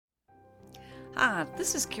Hi,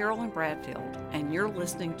 this is Carolyn Bradfield, and you're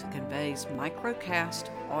listening to Convey's Microcast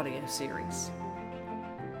audio series.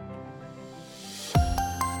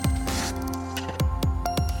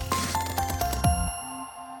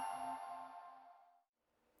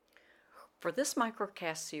 For this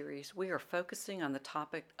Microcast series, we are focusing on the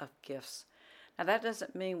topic of gifts. Now, that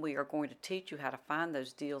doesn't mean we are going to teach you how to find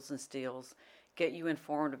those deals and steals, get you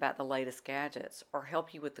informed about the latest gadgets, or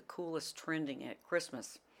help you with the coolest trending at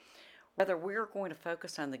Christmas. Rather, we are going to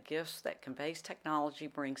focus on the gifts that Convey's technology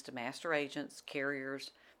brings to master agents,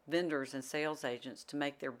 carriers, vendors, and sales agents to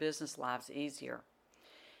make their business lives easier.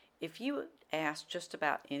 If you ask just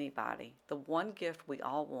about anybody, the one gift we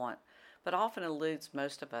all want, but often eludes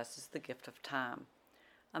most of us, is the gift of time.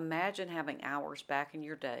 Imagine having hours back in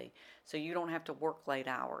your day so you don't have to work late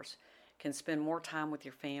hours, can spend more time with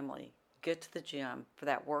your family, get to the gym for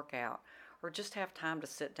that workout, or just have time to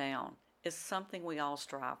sit down. Is something we all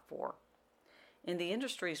strive for. In the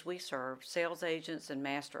industries we serve, sales agents and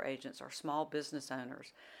master agents are small business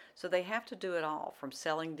owners, so they have to do it all, from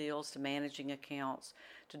selling deals to managing accounts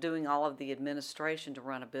to doing all of the administration to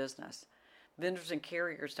run a business. Vendors and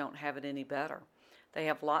carriers don't have it any better. They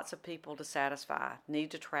have lots of people to satisfy,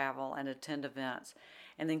 need to travel and attend events,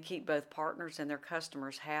 and then keep both partners and their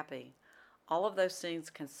customers happy. All of those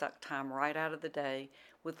things can suck time right out of the day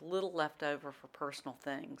with little left over for personal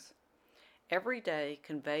things. Every day,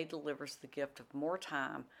 Convey delivers the gift of more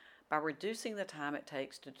time by reducing the time it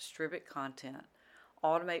takes to distribute content,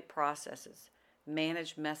 automate processes,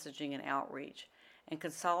 manage messaging and outreach, and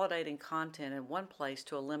consolidating content in one place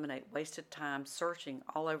to eliminate wasted time searching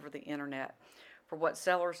all over the internet for what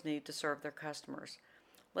sellers need to serve their customers.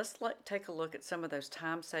 Let's take a look at some of those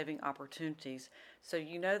time-saving opportunities so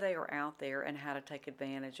you know they are out there and how to take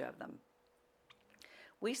advantage of them.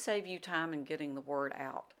 We save you time in getting the word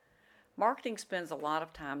out. Marketing spends a lot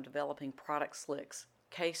of time developing product slicks,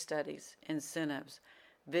 case studies, incentives,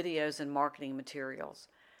 videos, and marketing materials.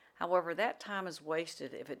 However, that time is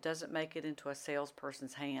wasted if it doesn't make it into a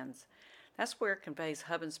salesperson's hands. That's where Convey's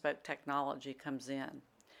hub and spoke technology comes in.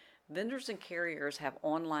 Vendors and carriers have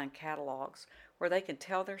online catalogs where they can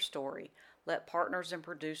tell their story, let partners and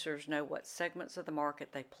producers know what segments of the market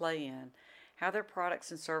they play in, how their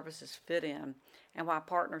products and services fit in, and why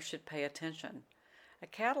partners should pay attention. A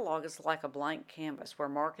catalog is like a blank canvas where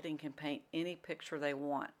marketing can paint any picture they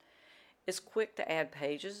want. It's quick to add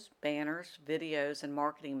pages, banners, videos, and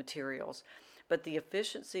marketing materials, but the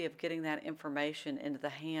efficiency of getting that information into the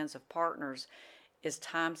hands of partners is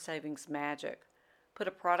time savings magic. Put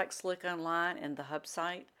a product slick online in the hub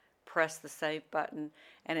site, press the save button,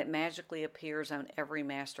 and it magically appears on every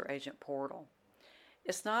master agent portal.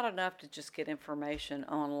 It's not enough to just get information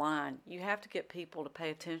online. You have to get people to pay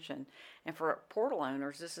attention, and for portal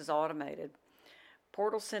owners, this is automated.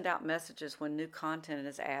 Portals send out messages when new content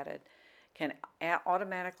is added, can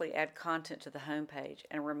automatically add content to the homepage,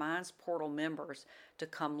 and reminds portal members to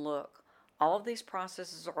come look. All of these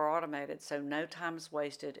processes are automated, so no time is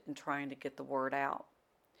wasted in trying to get the word out.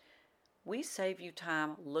 We save you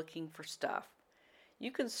time looking for stuff. You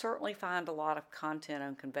can certainly find a lot of content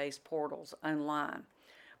on Convey's portals online,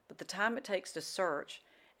 but the time it takes to search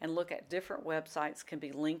and look at different websites can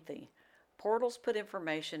be lengthy. Portals put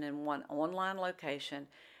information in one online location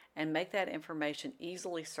and make that information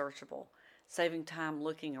easily searchable, saving time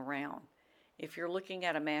looking around. If you're looking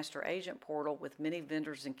at a master agent portal with many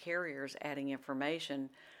vendors and carriers adding information,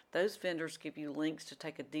 those vendors give you links to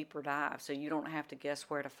take a deeper dive so you don't have to guess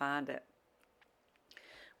where to find it.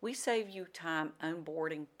 We save you time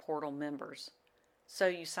onboarding portal members. So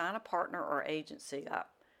you sign a partner or agency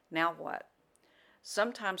up. Now what?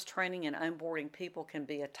 Sometimes training and onboarding people can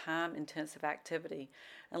be a time-intensive activity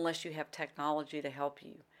unless you have technology to help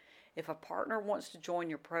you. If a partner wants to join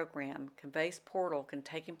your program, Convey's portal can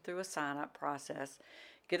take him through a sign-up process,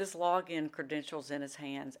 get his login credentials in his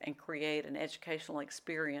hands, and create an educational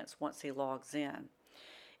experience once he logs in.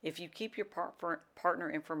 If you keep your partner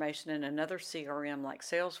information in another CRM like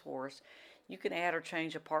Salesforce, you can add or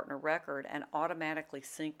change a partner record and automatically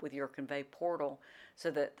sync with your Convey portal so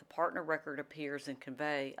that the partner record appears in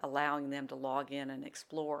Convey, allowing them to log in and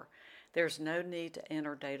explore. There's no need to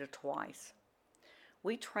enter data twice.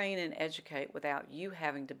 We train and educate without you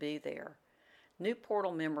having to be there. New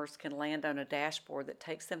portal members can land on a dashboard that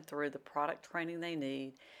takes them through the product training they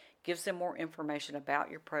need, gives them more information about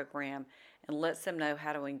your program, and lets them know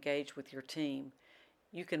how to engage with your team.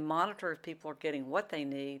 You can monitor if people are getting what they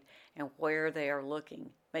need and where they are looking,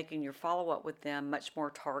 making your follow-up with them much more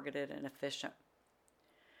targeted and efficient.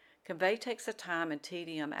 Convey takes the time and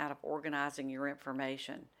tedium out of organizing your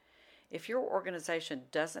information. If your organization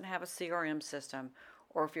doesn't have a CRM system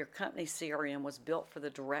or if your company's CRM was built for the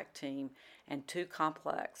direct team and too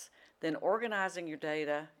complex, then organizing your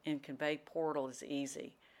data in Convey Portal is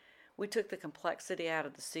easy. We took the complexity out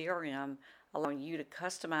of the CRM, allowing you to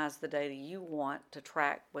customize the data you want to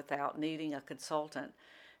track without needing a consultant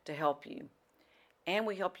to help you. And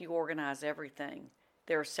we help you organize everything.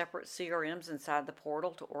 There are separate CRMs inside the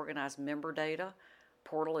portal to organize member data,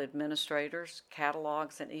 portal administrators,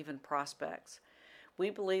 catalogs, and even prospects. We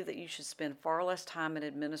believe that you should spend far less time in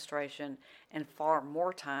administration and far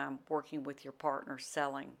more time working with your partners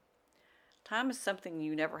selling. Time is something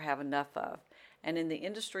you never have enough of, and in the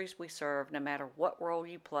industries we serve, no matter what role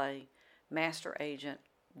you play, master agent,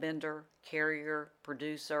 vendor, carrier,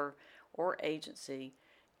 producer, or agency,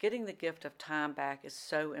 getting the gift of time back is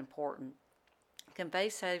so important. Convey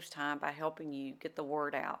saves time by helping you get the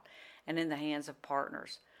word out and in the hands of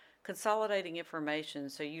partners, consolidating information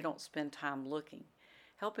so you don't spend time looking,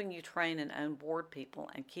 helping you train and onboard people,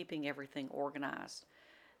 and keeping everything organized.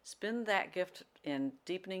 Spend that gift in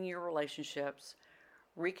deepening your relationships,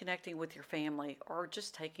 reconnecting with your family, or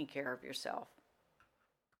just taking care of yourself.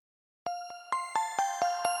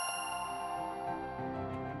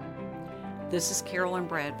 This is Carolyn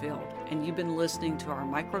Bradfield, and you've been listening to our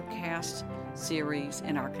microcast series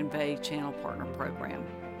in our Convey Channel Partner Program.